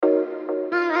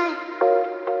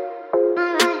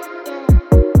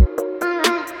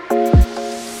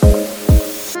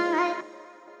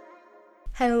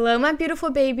Hello, my beautiful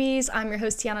babies. I'm your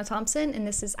host, Tiana Thompson, and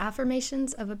this is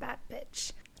Affirmations of a Bad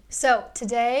Bitch. So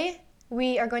today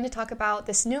we are going to talk about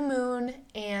this new moon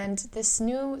and this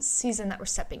new season that we're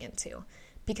stepping into,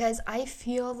 because I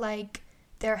feel like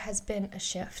there has been a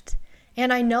shift.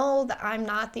 And I know that I'm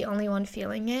not the only one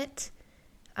feeling it.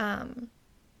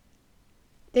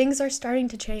 Things are starting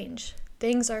to change.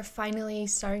 Things are finally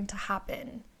starting to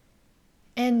happen.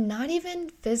 And not even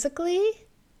physically,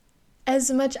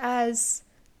 as much as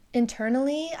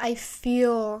internally, I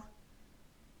feel,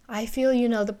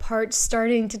 the parts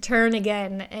starting to turn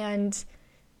again, and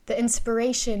the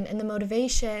inspiration and the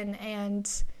motivation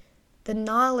and the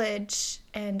knowledge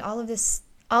and all of this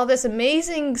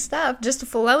amazing stuff just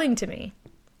flowing to me.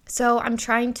 So I'm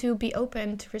trying to be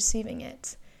open to receiving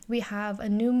it. We have a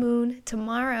new moon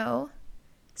tomorrow.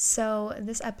 So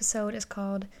this episode is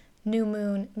called New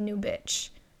Moon, New Bitch.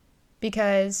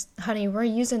 Because, honey, we're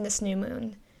using this new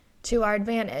moon to our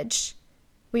advantage.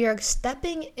 We are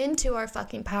stepping into our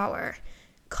fucking power,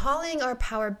 calling our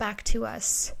power back to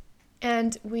us,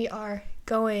 and we are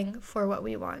going for what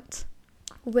we want.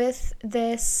 With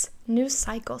this new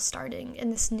cycle starting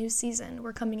in this new season,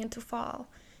 we're coming into fall.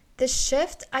 This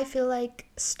shift, I feel like,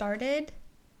 started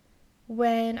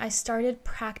when I started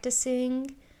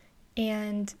practicing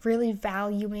and really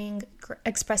valuing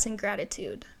expressing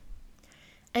gratitude.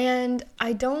 And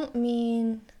I don't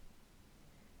mean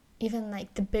even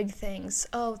like the big things.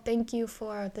 Oh, thank you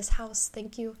for this house.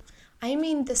 Thank you. I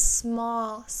mean the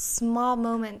small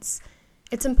moments.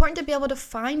 It's important to be able to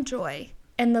find joy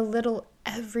in the little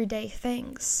everyday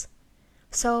things.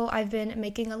 So I've been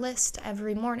making a list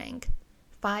every morning.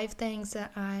 5 things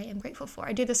that I am grateful for.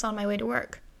 I do this on my way to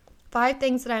work. 5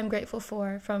 things that I'm grateful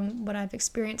for from what I've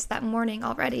experienced that morning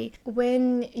already.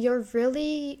 When you're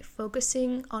really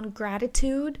focusing on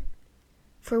gratitude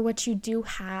for what you do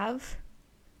have,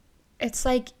 it's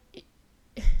like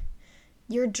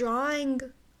you're drawing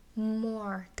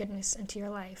more goodness into your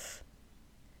life.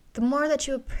 The more that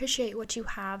you appreciate what you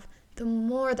have, the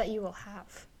more that you will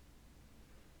have.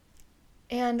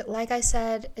 And like I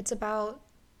said, it's about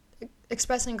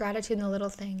expressing gratitude in the little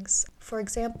things. For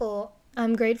example,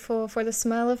 I'm grateful for the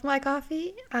smell of my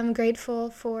coffee. I'm grateful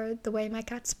for the way my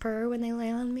cats purr when they lay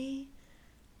on me.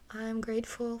 I'm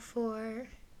grateful for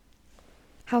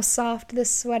how soft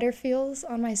this sweater feels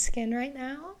on my skin right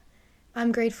now.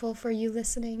 I'm grateful for you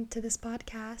listening to this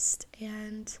podcast,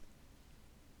 and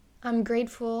I'm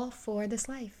grateful for this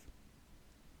life.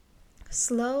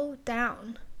 Slow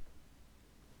down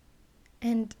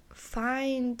and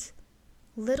find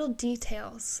little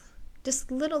details,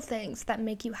 just little things that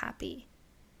make you happy,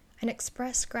 and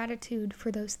express gratitude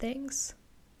for those things.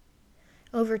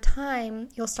 Over time,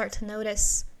 you'll start to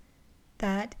notice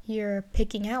that you're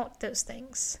picking out those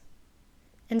things.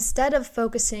 Instead of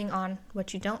focusing on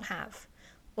what you don't have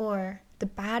or the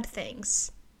bad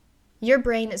things, your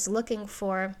brain is looking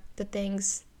for the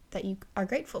things that you are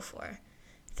grateful for,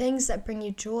 things that bring you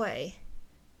joy,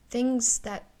 things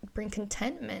that bring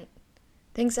contentment,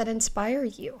 things that inspire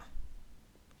you.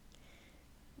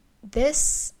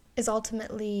 This is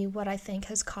ultimately what I think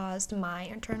has caused my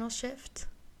internal shift.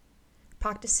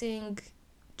 Practicing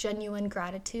genuine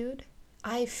gratitude,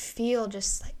 I feel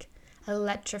just like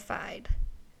electrified.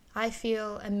 I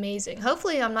feel amazing.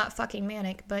 Hopefully I'm not fucking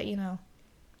manic, but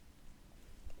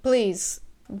please.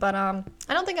 But I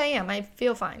don't think I am. I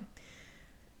feel fine.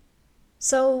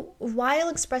 So while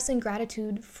expressing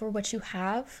gratitude for what you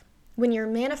have, when you're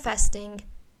manifesting,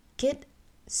 get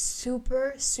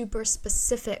super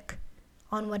specific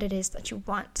on what it is that you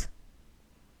want.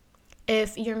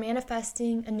 If you're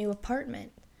manifesting a new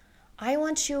apartment, I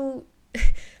want you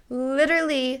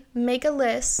literally make a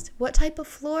list. What type of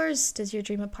floors does your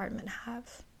dream apartment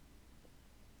have?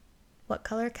 What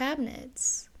color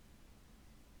cabinets?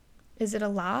 Is it a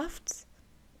loft?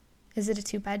 Is it a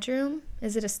 2-bedroom?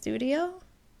 Is it a studio?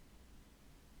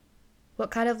 What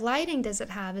kind of lighting does it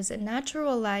have? Is it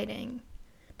natural lighting?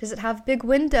 Does it have big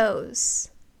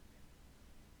windows?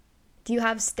 Do you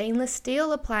have stainless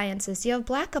steel appliances? Do you have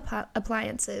black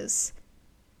appliances?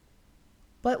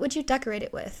 What would you decorate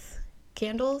it with?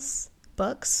 Candles?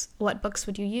 Books? What books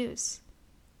would you use?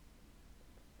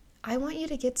 I want you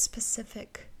to get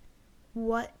specific.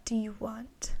 What do you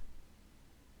want?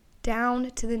 Down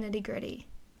to the nitty-gritty.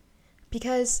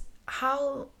 Because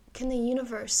how can the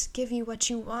universe give you what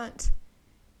you want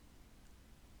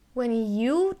when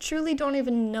you truly don't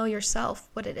even know yourself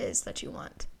what it is that you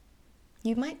want?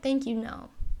 You might think you know,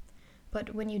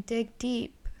 but when you dig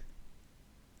deep,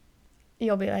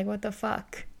 you'll be like, what the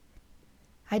fuck?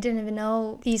 I didn't even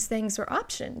know these things were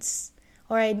options,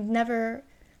 or I never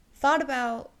thought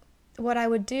about what I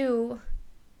would do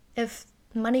if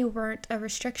money weren't a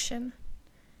restriction?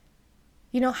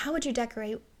 How would you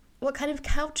decorate? What kind of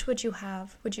couch would you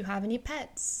have? Would you have any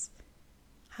pets?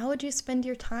 How would you spend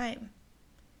your time?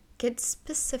 Get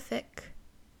specific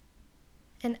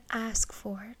and ask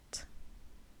for it.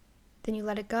 Then you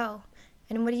let it go.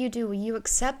 And what do? You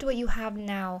accept what you have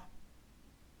now.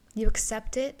 You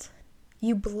accept it,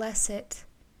 you bless it,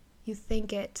 you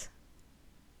thank it,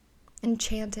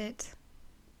 enchant it,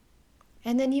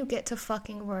 and then you get to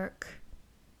fucking work.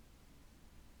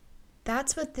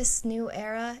 That's what this new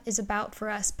era is about for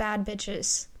us bad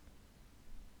bitches.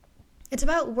 It's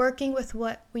about working with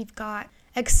what we've got,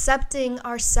 accepting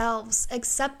ourselves,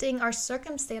 accepting our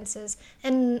circumstances,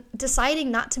 and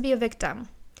deciding not to be a victim,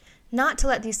 not to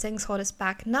let these things hold us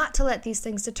back, not to let these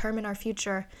things determine our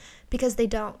future, because they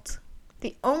don't.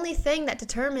 The only thing that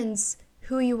determines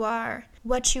who you are,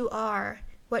 what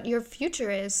your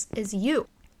future is you.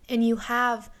 And you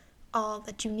have all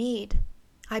that you need.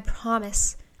 I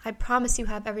promise you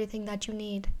have everything that you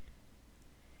need.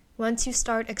 Once you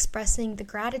start expressing the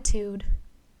gratitude,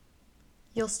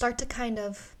 you'll start to kind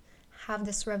of have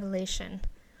this revelation.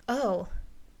 Oh,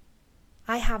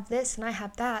 I have this and I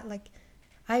have that. Like,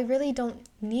 I really don't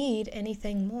need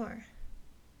anything more.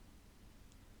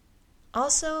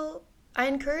 Also, I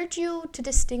encourage you to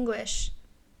distinguish,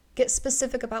 get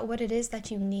specific about what it is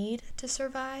that you need to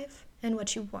survive and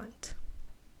what you want.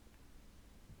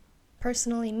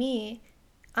 Personally, me,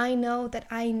 I know that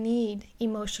I need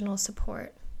emotional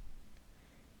support.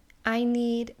 I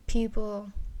need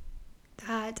people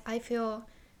that I feel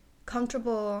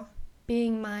comfortable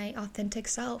being my authentic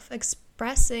self,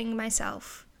 expressing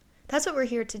myself. That's what we're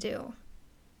here to do.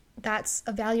 That's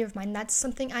a value of mine. That's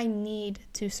something I need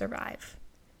to survive,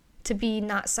 to be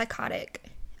not psychotic.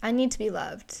 I need to be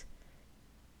loved.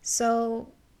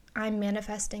 So I'm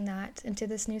manifesting that into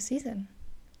this new season.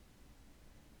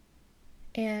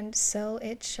 And so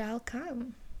it shall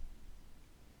come.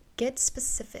 Get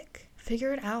specific.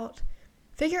 Figure it out.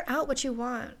 Figure out what you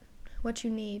want, what you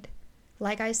need.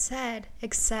 Like I said,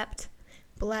 accept,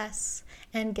 bless,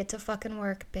 and get to fucking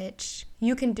work, bitch.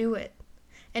 You can do it.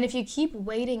 And if you keep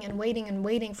waiting and waiting and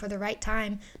waiting for the right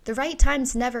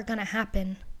time's never gonna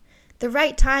happen. The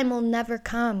right time will never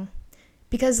come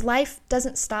because life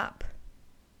doesn't stop.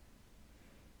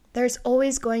 There's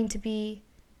always going to be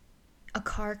a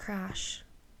car crash.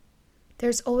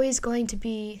 There's always going to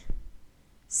be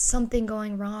something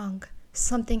going wrong,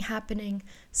 something happening,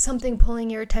 something pulling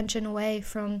your attention away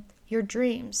from your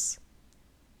dreams.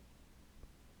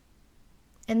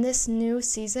 In this new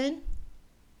season,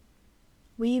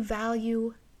 we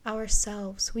value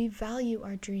ourselves. We value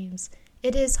our dreams.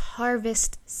 It is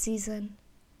harvest season.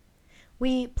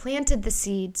 We planted the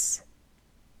seeds.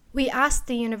 We asked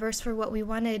the universe for what we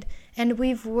wanted, and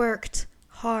we've worked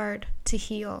hard to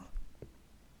heal.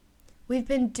 We've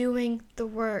been doing the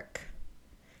work,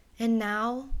 and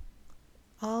now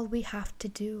all we have to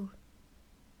do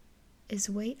is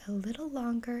wait a little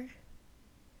longer,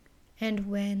 and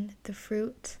when the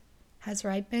fruit has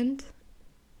ripened,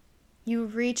 you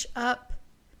reach up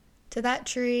to that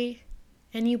tree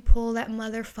and you pull that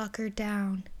motherfucker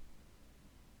down.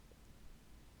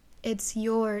 It's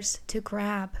yours to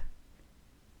grab.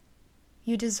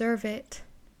 You deserve it.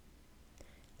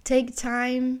 Take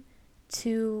time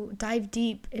to dive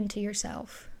deep into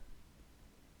yourself.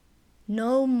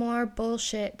 No more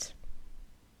bullshit.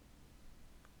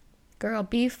 Girl,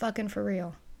 be fucking for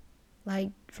real.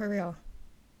 Like, for real.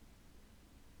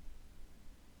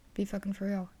 Be fucking for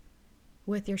real.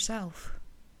 With yourself.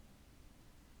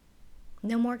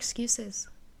 No more excuses.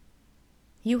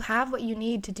 You have what you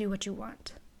need to do what you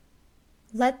want.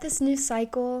 Let this new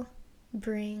cycle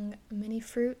bring many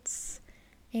fruits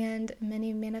and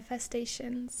many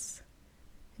manifestations.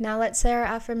 Now let's say our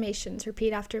affirmations.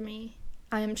 Repeat after me.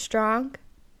 I am strong.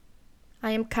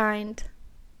 I am kind.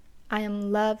 I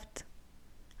am loved.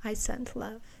 I send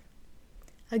love.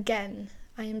 Again,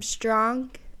 I am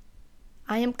strong.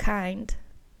 I am kind.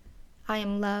 I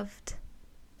am loved.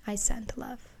 I send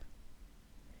love.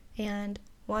 And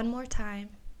one more time.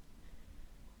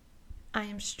 I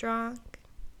am strong.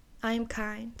 I am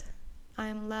kind. I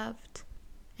am loved.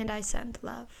 And I send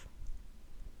love.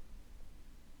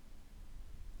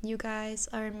 You guys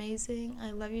are amazing.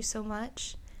 I love you so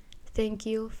much. Thank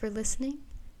you for listening.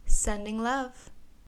 Sending love.